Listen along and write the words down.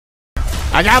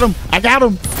I got him. I got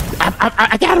him.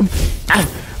 I got him.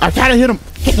 I trying to hit him.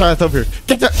 Get your ass over here.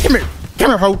 Come here.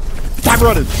 Come here, ho. Stop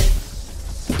running.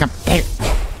 Come. Damn.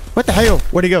 What the hell?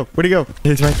 Where'd he go? Where'd he go?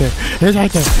 He's right there. He's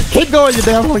right there. Keep going, you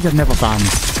damn hoe. You'll never find me.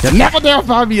 You'll never damn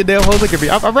find me, you damn hoe. Look at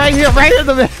me. I'm right here. Right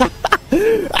here.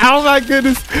 Oh my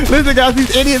goodness. Listen, guys.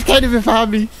 These idiots can't even find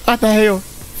me. What the hell?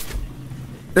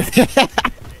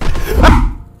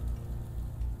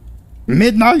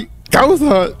 MiDnIGhT Ghost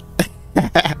Hunt.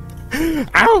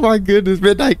 Oh my goodness.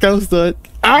 MiDnIGhT Ghost Hunt.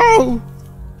 Oh.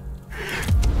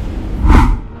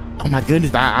 Oh my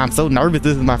goodness. I'm so nervous.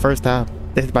 This is my first time.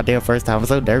 This is my damn first time. I'm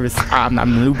so nervous. I'm a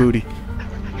new booty.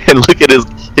 And look at his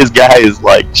guy is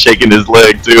like shaking his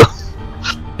leg too.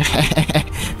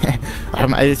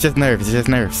 It's just nerves. It's just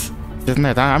nerves. It's just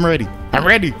nerves. I'm ready. I'm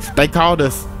ready. They called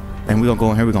us. And we're gonna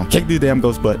go in here. We're gonna kick these damn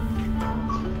ghosts butt.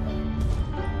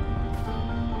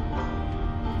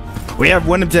 We have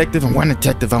one objective and one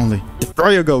objective only.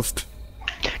 Destroy a ghost.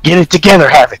 Get it together,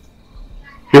 Havoc.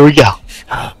 Here we go.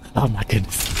 Oh my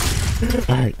goodness.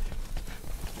 Alright.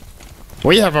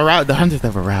 We have arrived. The hunters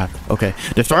have arrived. Okay.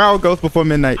 Destroy all ghosts before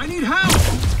midnight. I need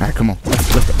help. Alright, come on.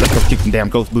 Let's go kick some damn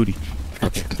ghost booty.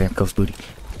 Let's kick some damn ghost booty.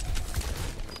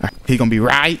 Alright, he's gonna be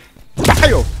right.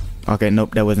 Bam! Okay,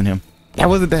 nope, that wasn't him. That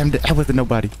wasn't them. That wasn't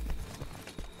nobody.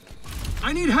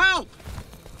 I need help.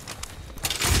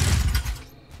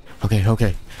 Okay,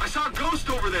 okay. I saw a ghost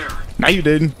over there. No, you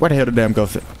didn't. Where the hell the damn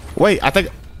ghost? Wait, I think.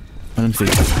 Let me see.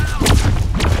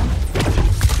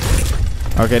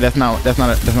 Okay, that's not a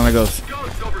ghost.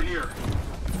 Ghost over here.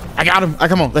 I got him.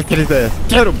 Come on, let's get his ass.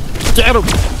 Get him. Get him.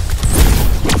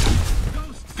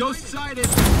 Ghost sighted.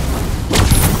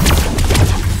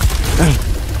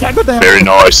 What the hell? Very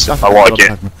nice. I like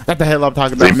it. That's the hell I'm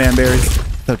talking about, man, Barry.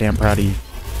 So damn proud of you.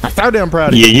 I'm so damn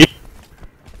proud of you. Yeah.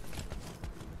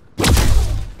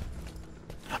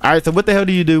 All right, so what the hell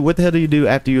do you do? What the hell do you do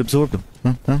after you absorb them?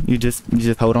 Huh? You just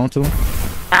hold on to them?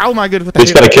 Oh my goodness! What the We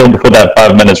just gotta kill him before that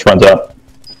 5 minutes runs out.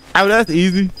 Oh, that's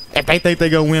easy. If they think they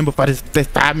gonna win before this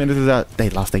 5 minutes is out, they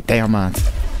lost their damn minds.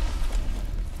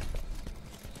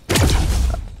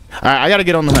 All right, I gotta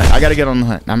get on the hunt. I gotta get on the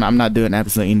hunt. I'm not doing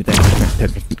absolutely anything to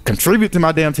contribute to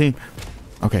my damn team.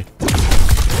 Okay.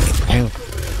 Hell.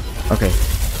 Okay.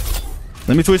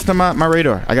 Let me switch to my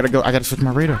radar. I gotta switch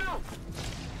my radar.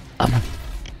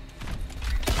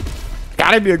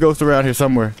 Gotta be a ghost around here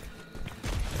somewhere.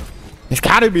 It's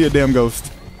gotta be a damn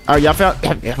ghost. Oh, y'all found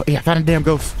a damn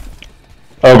ghost.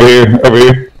 Over here. Over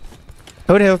here.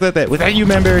 Who the hell said that? Was that you,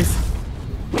 man, Berries?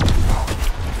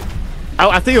 Oh,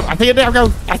 I see him. I see a damn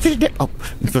ghost. I see a damn. Oh,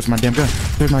 there's my damn gun.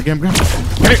 There's my damn gun.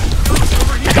 Get it.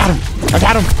 I got him. I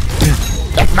got him.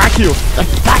 That's my kill.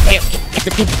 That's my kill.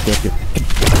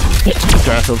 Get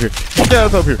your ass over here. Get your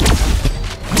ass over here.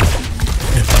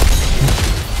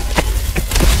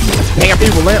 Damn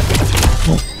evil lamp.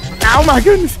 Oh my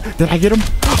goodness. Did I get him?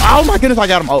 Oh my goodness, I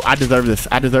got him. Oh, I deserve this.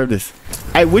 I deserve this.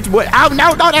 Hey, which what? Oh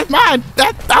no, that's mine.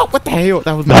 What the hell?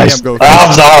 That was my damn ghost.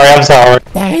 I'm sorry. What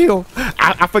the hell?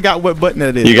 I forgot what button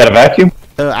that is. You got a vacuum?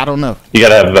 I don't know. You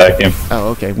gotta have a vacuum. Oh,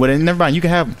 okay. Well then, never mind. You can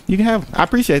have him. You can have him. I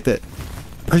appreciate that.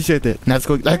 Appreciate that. Now let's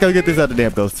go get this other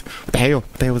damn ghost. What the hell?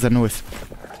 What the hell was that noise?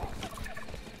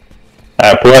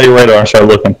 Alright, pull out your radar and start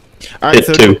looking. Alright,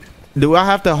 so two. Do I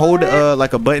have to hold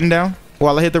like a button down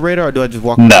while I hit the radar, or do I just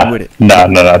walk with it? No.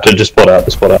 Just pull it out.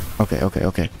 Just pull it out. Okay.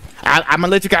 I'm gonna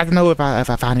let you guys know if I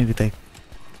find anything.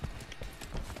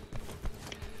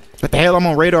 What the hell? I'm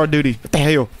on radar duty. What the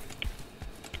hell?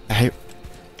 The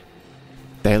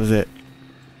hell is it?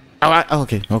 Oh,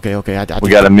 okay. We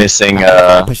got a missing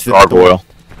gargoyle.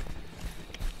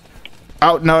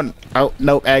 Oh no! Oh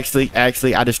no! Actually, I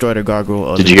destroyed a gargoyle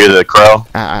earlier. Did you hear the crow?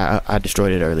 I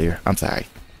destroyed it earlier. I'm sorry.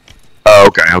 Oh,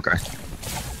 okay. What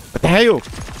the hell?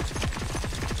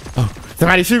 Oh,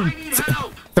 somebody shooting!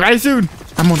 Somebody shooting!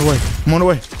 I'm on the way.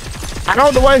 I'm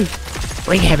on the way.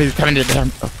 We have him coming to the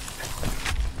damn. Oh.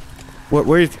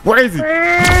 Where is he? Alright.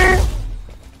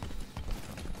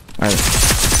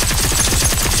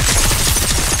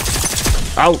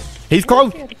 Oh, he's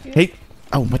close.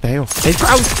 Oh, what the hell? He's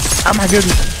close. Oh my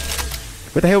goodness.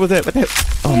 What the hell was that? What the hell?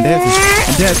 Oh, I'm dancing.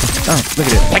 Oh, look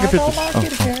at that. Take a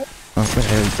picture. Oh,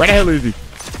 where the hell is he?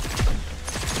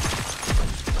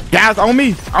 Guys, on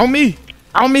me.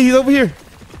 He's over here.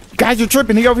 Guys, you're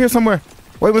tripping. He's over here somewhere.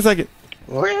 Wait 1 second.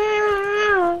 Wait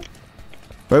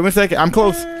 1 second. I'm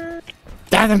close.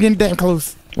 Guys, I'm getting damn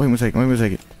close. Wait 1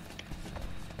 second.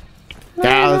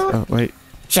 Guys. Oh, wait.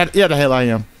 Shut up. Yeah, the hell I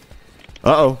am.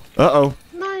 Uh-oh. No,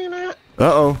 you're not.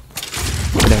 Uh-oh.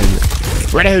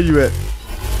 Where the hell you at?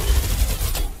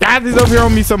 Guys, he's over here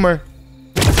on me somewhere.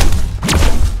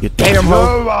 You damn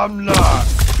hoe. No, I'm not.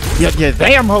 Yeah,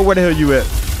 damn ho, where the hell you at?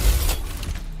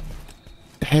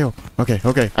 The hell? Okay.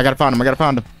 I gotta find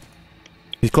him.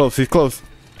 He's close. The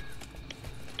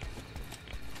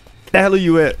hell are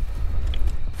you at?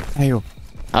 Hell.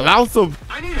 I lost him.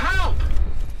 I need help.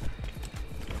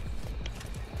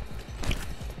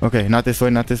 Okay, not this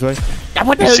way. What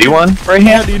the You hell see one right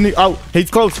here? do you need? Oh,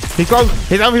 he's close. He's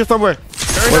over here somewhere.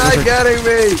 You're not getting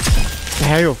me. The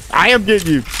hell? I am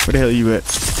getting you. Where the hell are you at?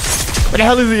 Where the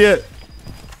hell is he at?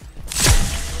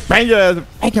 Bang your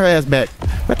ass back.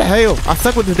 What the hell? I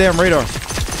suck with the damn radar.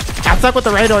 I suck with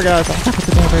the radar, guys.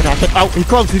 Oh, he's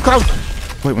close.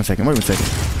 Wait one second.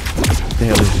 The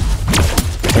hell is he?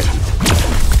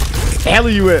 The hell are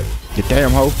you at? You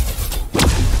damn hoe.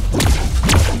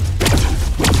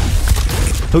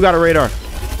 Who got a radar?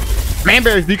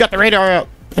 Manberries, you got the radar out.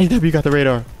 AW, you got the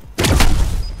radar.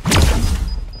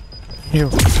 Hell.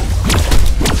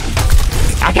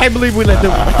 I can't believe we let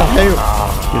them. What the hell?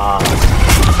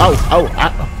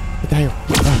 What the hell?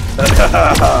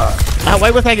 Oh,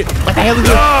 wait one second. What the hell is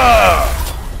this?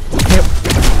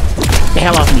 The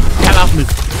hell off me.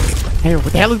 Hell,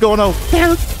 what the hell is going on?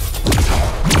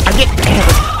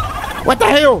 What the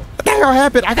hell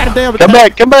happened? I got a damn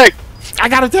attack. Come back. I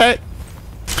got attacked.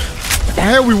 What the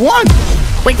hell, we won.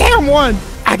 We damn won.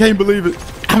 I can't believe it.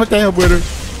 I'm a damn winner.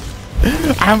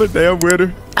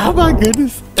 Oh my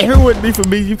goodness. If it wouldn't be for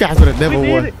me, you guys would have never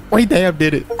won. We damn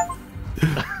did it.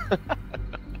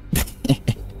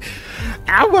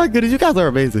 Oh my goodness, you guys are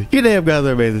amazing. You damn guys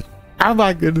are amazing. Oh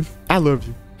my goodness. I love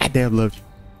you. I damn love you.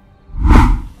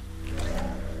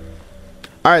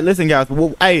 All right, listen, guys.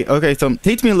 Well, hey, okay. So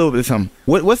teach me a little bit of something.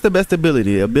 What's the best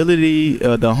ability? Ability,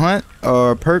 the hunt,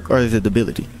 or perk, or is it the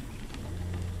ability?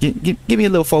 Give me a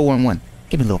little 411.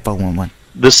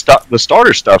 The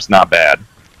starter stuff's not bad.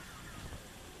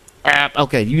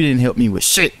 Okay, you didn't help me with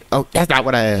shit. Oh, that's not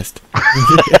what I asked.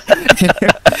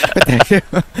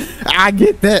 I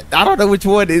get that. I don't know which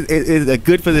one is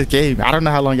good for this game. I don't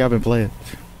know how long y'all been playing.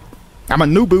 I'm a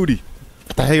new booty.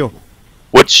 What the hell?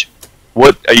 What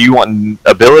are you wanting?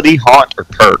 Ability, haunt, or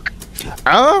perk?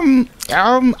 I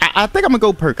think I'm gonna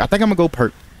go perk.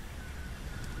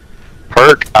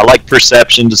 Perk, I like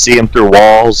perception to see him through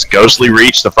walls. Ghostly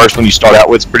reach, the first one you start out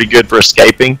with, is pretty good for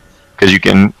escaping because you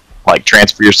can like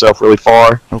transfer yourself really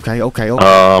far. Okay.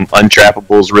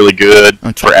 Untrappable is really good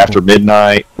for after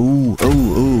midnight. Ooh.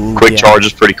 Quick charge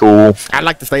is pretty cool. I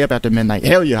like to stay up after midnight.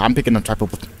 Hell yeah, I'm picking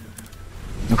untrappable.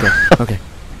 Okay.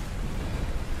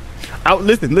 Oh,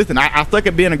 listen. I suck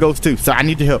at being a ghost too, so I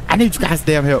need your help. I need you guys'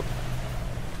 damn help.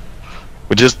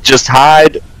 But just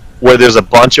hide where there's a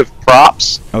bunch of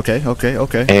props. Okay.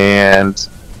 And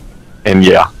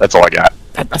yeah, that's all I got.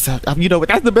 You know what?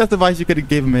 That's the best advice you could have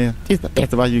given, man. It's the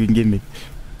best advice you can give me.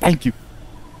 Thank you.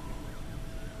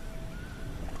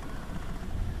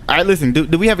 All right, listen.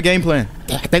 Do we have a game plan?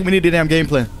 I think we need a damn game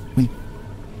plan.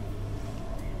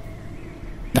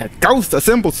 Ghost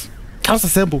assembles.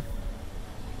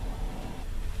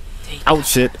 Oh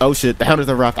shit! The hunters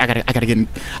are rough. I gotta get in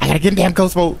damn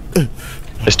ghost mode.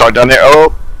 They start down there.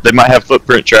 Oh, they might have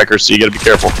footprint trackers, so you gotta be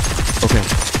careful. Okay.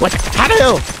 What? How the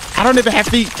hell? I don't even have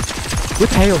feet. What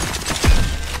the hell?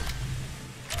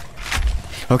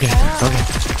 Okay.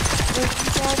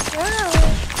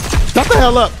 Shut the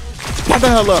hell up.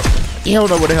 You don't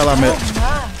know where the hell I'm at.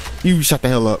 You shut the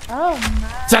hell up.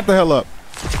 Shut the hell up.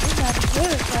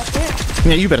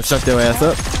 Yeah, you better shut your ass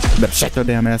up. You better shut your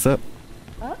damn ass up.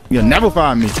 You'll never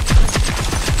find me.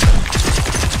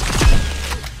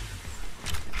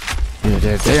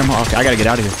 Yeah, damn. Okay, I gotta get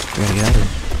out of here.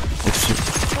 Oh, shit.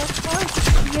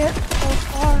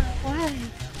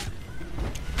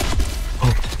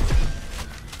 Oh.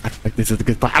 I think this is a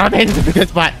good spot. I don't think this is a good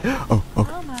spot. Oh. Oh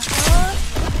my god.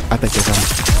 I think they're coming.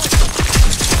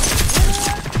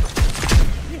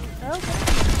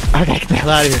 I gotta get the hell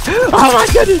out of here. Oh my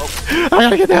goodness. I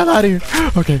gotta get the hell out of here.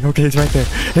 Okay, it's right there.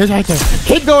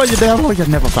 Keep going, you damn hole. You'll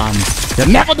never find me.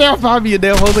 You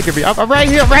damn hole. Look at me. I'm right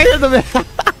here. In the middle.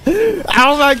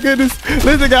 Oh my goodness.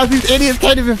 Listen, guys, these idiots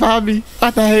can't even find me.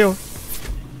 What the hell?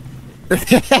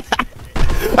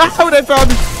 Oh, they found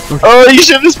me. Okay. Oh, you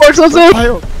should have sparked something.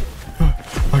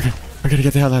 Okay, I gotta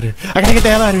get the hell out of here.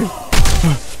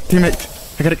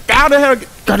 Teammate, I gotta get out of here.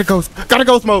 Gotta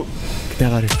ghost mode. Get the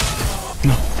hell out of here.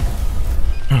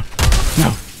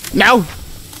 No.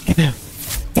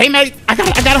 Teammate, I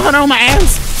gotta hunt on my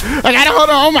ass.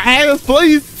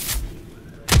 Please.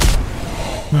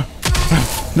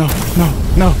 No.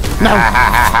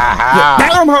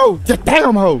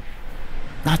 Damn hoe.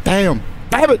 Not damn.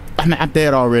 Damn it. I'm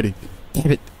dead already.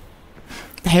 Damn it.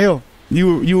 The hell.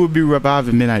 You would be revived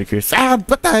in MiDnIGhT, Chris.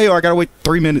 What the hell? I gotta wait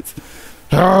 3 minutes.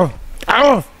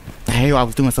 hell, I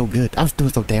was doing so good. I was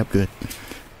doing so damn good.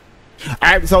 All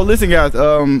right, so listen, guys.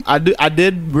 I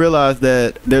did realize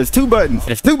that there's 2 buttons.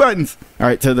 There's 2 buttons. All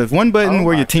right, so there's one button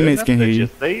where your teammates can hear you,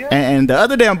 and the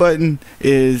other damn button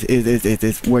is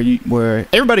where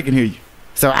everybody can hear you.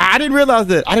 So I didn't realize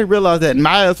that. I didn't realize that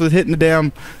my ass was hitting the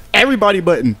damn everybody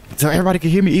button, so everybody can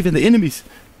hear me, even the enemies.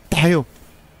 The hell.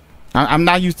 I'm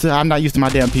not used to my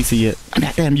damn PC yet. I'm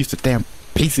not damn used to damn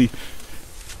PC.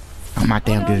 I'm not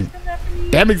damn good.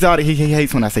 Damn exotic. He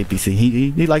hates when I say PC.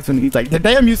 He likes when he's like, the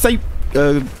damn you say.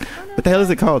 What the hell is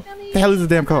it called? The hell is this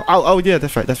damn called? Oh yeah,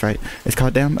 that's right. That's right. It's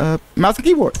called damn mouse and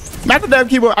keyboard. Mouse and damn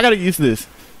keyboard. I gotta get used to this.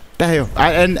 The hell.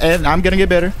 And I'm gonna get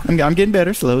better. I'm getting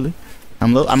better slowly.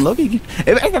 I'm low key.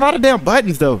 It's a lot of damn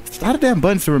buttons though. It's a lot of damn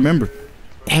buttons to remember.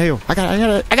 The hell. I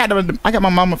got my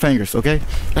mama fingers. Okay.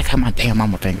 I got my damn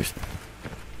mama fingers.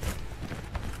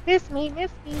 Miss me, now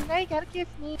you gotta kiss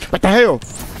me. What the hell?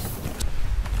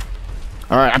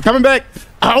 Alright, I'm coming back.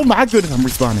 Oh my goodness, I'm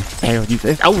respawning. Hell,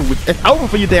 it's over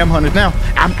for you damn hunters now.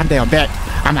 I'm down back.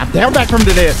 I'm down back from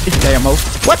the dead. It's damn ho.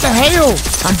 What the hell?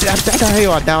 What the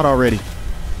hell? I died already.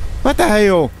 What the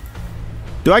hell?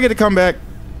 Do I get to come back?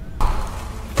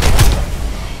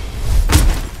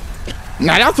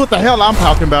 Now that's what the hell I'm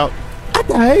talking about. What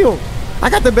the hell? I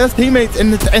got the best teammates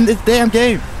in this damn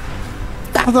game.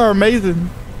 Guys are amazing.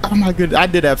 Oh my goodness, I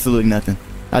did absolutely nothing.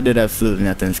 I did absolutely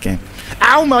nothing in this game.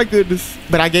 Oh my goodness.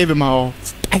 But I gave it my all.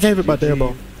 I gave it my damn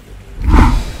all.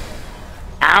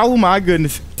 Oh my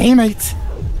goodness. Teammates.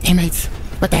 Teammates.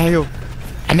 What the hell?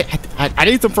 I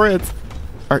need some friends.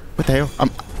 Alright, what the hell?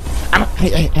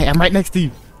 Hey, I'm right next to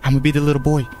you. I'm gonna be the little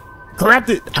boy.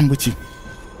 Corrupted. I'm with you.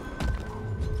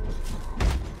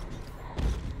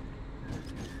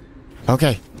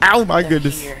 Okay. Oh my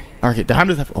goodness. Okay, the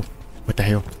hunters have. Oh, what the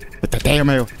hell? What the damn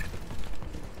hell?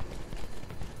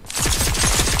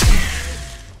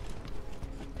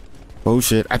 Oh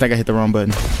shit, I think I hit the wrong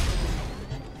button.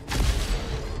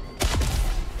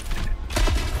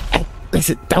 Hey,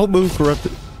 listen, don't move,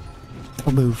 Corrupted.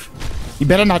 Don't move. You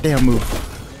better not damn move.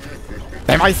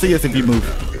 They might see us if you move.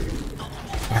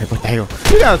 Alright, what the hell?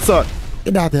 You guys suck.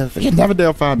 Get out there. You never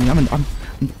dare find me.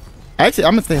 Actually,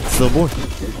 I'm gonna stay at this little boy. I'm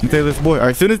gonna stay with this boy.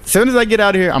 Alright, soon as I get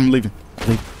out of here, I'm leaving.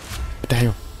 What the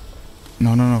hell?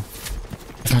 No.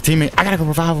 It's my teammate. I gotta go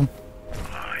revive him.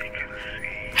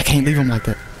 I can't leave him like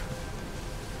that.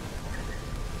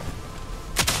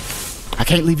 I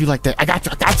can't leave you like that. I got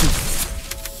you.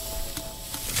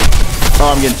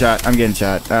 Oh, I'm getting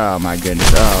shot. Oh my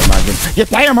goodness. You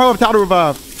damn hoe, I'm trying to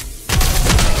revive.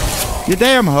 You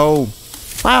damn hoe.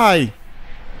 Why?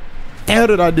 The hell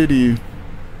did I do to you?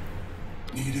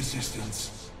 Need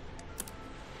assistance.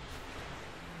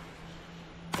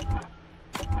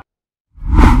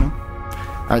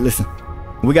 Alright, listen.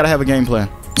 We gotta have a game plan.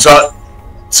 So,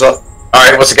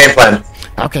 alright, what's the game plan?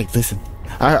 Okay, listen.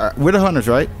 We're the hunters,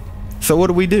 right? So what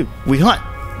do? We hunt.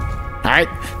 Alright?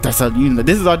 That's how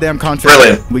this is our damn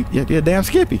contract. Brilliant. You're damn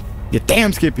Skippy. You're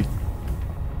damn Skippy.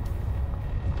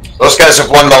 Those guys have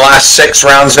won the last 6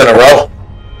 rounds in a row.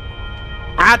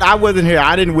 I wasn't here.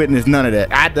 I didn't witness none of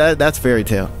that. That's fairy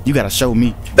tale. You gotta show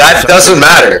me. That doesn't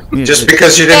matter. Just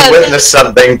because you didn't witness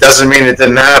something doesn't mean it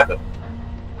didn't happen.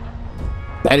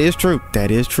 That is true. That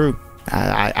is true.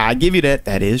 I give you that.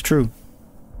 That is true.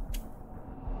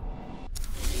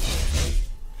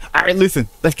 Alright, listen.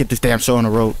 Let's get this damn show on the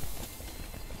road.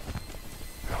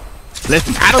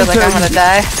 Listen, I don't tell you.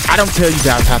 I don't tell you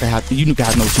guys how to. You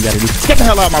guys know what you gotta do. Get the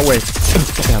hell out of my way. Get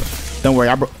the hell out. Don't worry,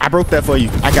 I broke that for you.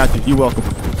 I got you. You're welcome.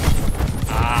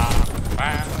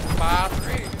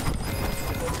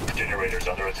 The generator's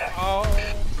under attack. Oh,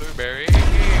 blueberry.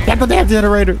 Get the damn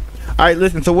generator. All right,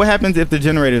 listen. So what happens if the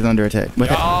generator's under attack?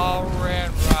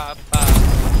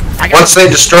 Once they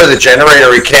destroy the generator,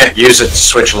 we can't use it to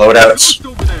switch loadouts.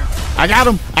 I got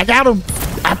him. I got him.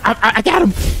 I got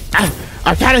him.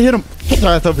 I gotta hit him. Get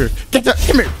your ass over here. Come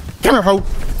here. Come here, ho.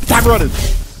 Stop running.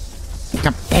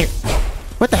 Come. Damn.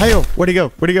 What the hell? Where'd he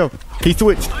go? He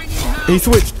switched.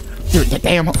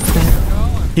 Damn.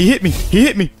 He hit me.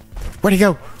 Where'd he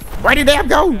go? Where'd he damn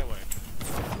go?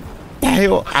 The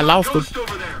hell? I lost him.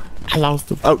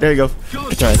 Oh, there he goes.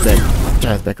 Get your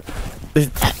ass back.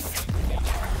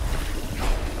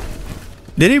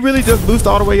 Did he really just boost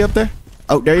all the way up there?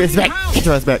 Oh, there he is. Back. Get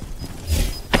your ass back.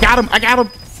 I got him.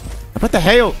 What the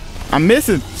hell? I'm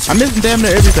missing damn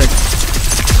near everything.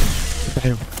 What the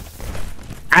hell?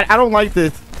 I don't like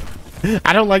this.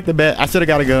 I don't like the bet. I should have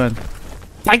got a gun.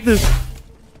 Like this.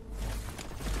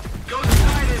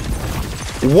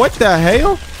 What the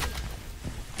hell?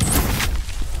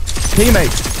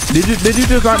 Teammate, did you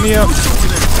just knock me out?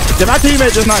 Did my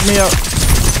teammate just knock me out?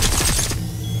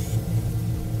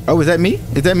 Oh, is that me?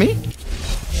 Is that me?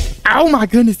 Oh my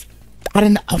goodness. I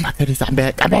didn't. Oh my goodness. I'm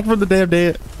back. I'm back from the damn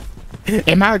dead.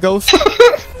 Am I a ghost?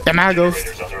 Am I a ghost?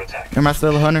 Am I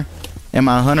still a hunter? Am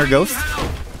I a hunter ghost?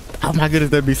 Oh my goodness,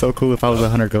 that'd be so cool if I was a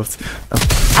hunter ghost. Oh,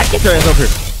 I get your ass over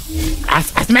here. I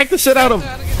smacked the shit out of him.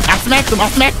 I smacked him. I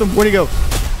smacked him. Where'd he go?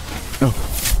 Oh.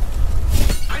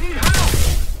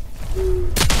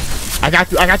 I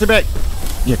got you. I got your back.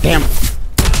 Yeah, damn.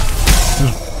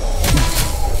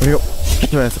 Where'd he go?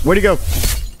 Get your ass. Where'd he go?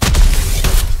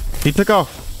 He took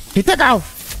off. He took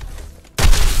off.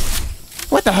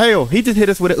 What the hell? He just hit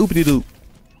us with an oopity-doop.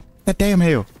 That damn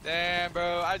hell. Damn,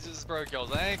 bro. I just broke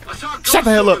y'all's ankle. Shut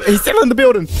the hell up. He's still in the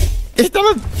building. He's still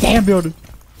in the damn building.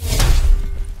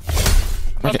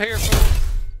 I'm up here, fool.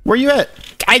 Where you at?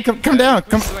 Hey, come down.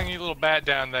 Come. Swing your little bat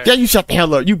down there. Yeah, you shut the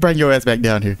hell up. You bring your ass back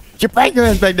down here. You bring your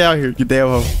ass back down here, you damn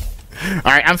hoe.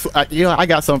 All right, you know, I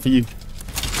got something for you.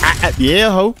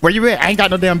 Yeah, ho. Where you at? I ain't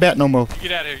got no damn bat no more.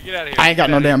 Get out of here. Get out of here. I ain't got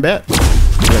no damn bat.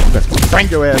 Bring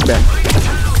your ass back.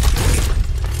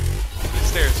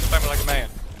 Stairs. Fight me like a man.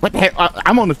 What the hell?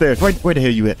 I'm on the stairs. Where the hell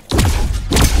you at?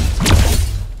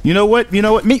 You know what? You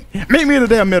know what? Meet me in the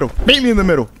damn middle. Meet me in the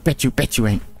middle. Bet you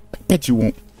ain't. Bet you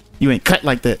won't. You ain't cut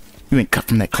like that. You ain't cut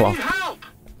from that cloth. All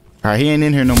right, he ain't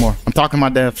in here no more. I'm talking my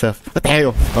damn self. What the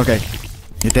hell? Okay,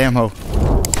 you damn hoe.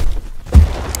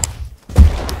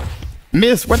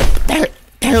 Miss, what the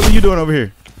hell are you doing over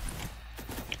here?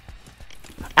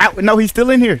 No, he's still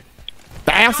in here.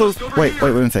 The asshole's. Wait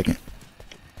a second.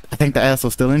 I think the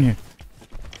asshole's still in here.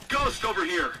 Ghost over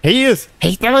here. He is.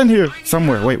 He's still in here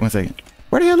somewhere. Wait 1 second.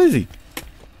 Where the hell is he?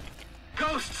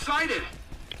 Ghost sighted.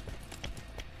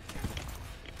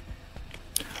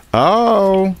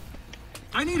 Oh.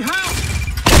 I need help.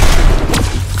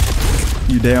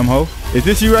 You damn hoe. Is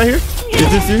this you right here? Is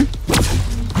this you?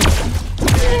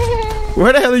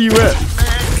 Where the hell are you at?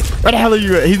 Where the hell are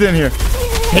you at? He's in here.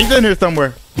 He's in here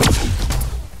somewhere.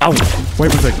 Oh,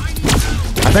 wait 1 second.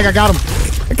 I think I got him.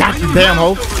 I got you, damn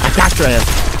hoe. I got your ass.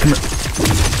 Come here.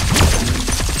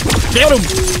 Get him!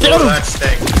 Get him!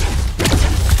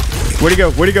 Where'd he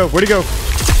go? Where'd he go? Where'd he go?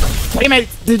 Hey, mate,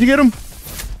 did you get him?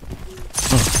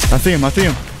 Oh, I see him. I see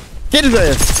him. Get his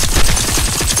ass.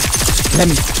 Let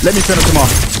me finish him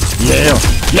off. Yeah.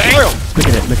 Yeah. Look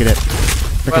at that. Look at that.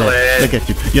 Look at that. Look at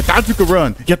you. You thought you could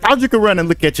run. You thought you could run, and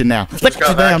look at you now. Look at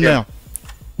you damn now.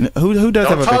 Who does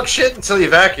have a vacuum? Don't talk shit until you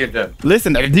vacuumed him.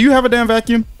 Listen, do you have a damn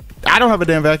vacuum? I don't have a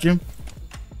damn vacuum.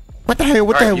 What the hell?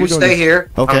 What the hell? You stay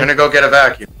here. Okay. I'm gonna go get a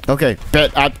vacuum. Okay.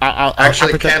 Bet I'll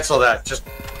actually cancel that. Just.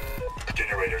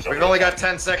 We've only got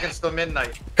 10 seconds till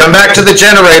midnight. Come back to the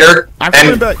generator and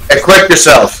equip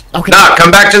yourself. Okay. Nah, come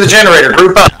back to the generator.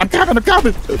 Group up. I'm coming. I'm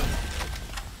coming.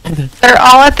 They're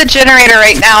all at the generator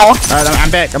right now. All right, I'm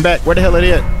back. I'm back. Where the hell are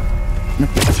they at?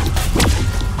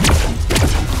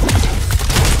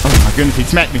 Oh my goodness, he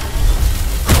smacked me.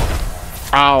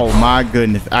 Oh my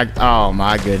goodness. Oh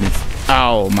my goodness.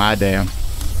 Oh my damn.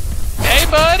 Hey,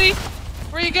 buddy.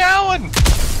 Where you going?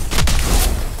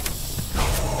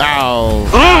 Oh.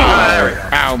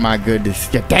 Oh my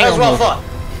goodness. You damn hoe.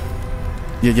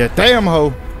 You damn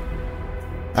hoe.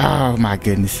 Oh my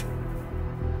goodness.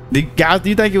 Guys, do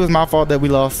you think it was my fault that we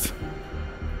lost?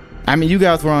 I mean, you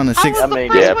guys were on a 6. I mean,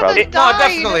 yeah, probably. No,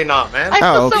 definitely not, man.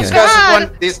 Oh, okay.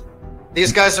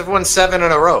 These guys have won 7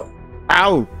 in a row.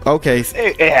 Oh, okay.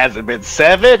 It hasn't been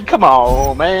 7. Come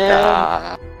on,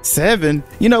 man. 7?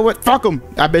 You know what? Fuck them.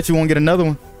 I bet you won't get another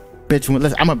one. Bet you won't.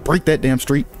 Listen, I'm gonna break that damn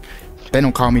streak. They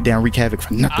don't call me down Wreak Havoc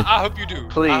for nothing. I hope you do.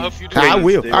 Please. I hope you do. I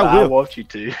will. Dude, I will. I want you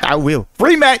to. I will.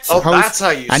 Rematch. Oh, host. that's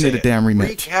how you say I need a damn rematch.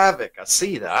 Wreak Havoc. I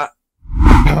see that.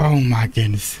 Oh my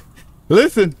goodness.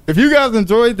 Listen, if you guys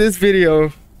enjoyed this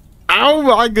video, oh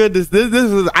my goodness, this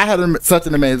was, I had such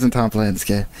an amazing time playing this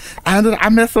game. I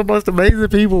met so much amazing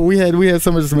people. We had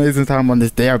so much amazing time on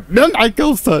this damn midnight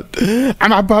ghost hunt.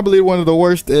 I'm probably one of the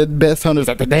worst and best hunters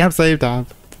at the damn same time.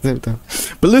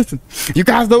 But listen, you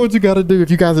guys know what you gotta do if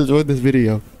you guys enjoyed this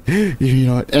video. You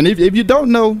know, and if you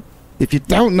don't know,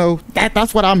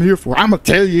 that's what I'm here for. I'm gonna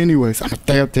tell you anyways. I'm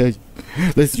gonna tell you.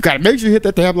 Listen, you gotta make sure you hit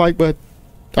that damn like button.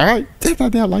 All right, hit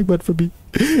that damn like button for me.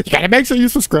 You gotta make sure you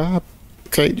subscribe.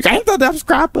 Okay, you gotta hit that damn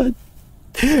subscribe button,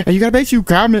 and you gotta make sure you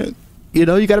comment. You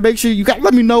know, you gotta make sure you gotta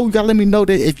let me know. You gotta let me know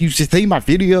that if you should see my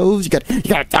videos, you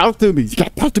gotta talk to me. You gotta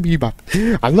talk to me about.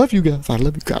 I love you guys. I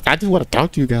love you guys. I just want to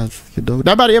talk to you guys. You know,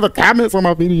 nobody ever comments on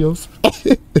my videos.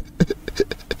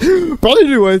 But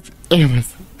anyways,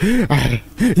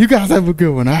 you guys have a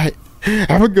good one. All right,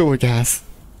 have a good one, guys.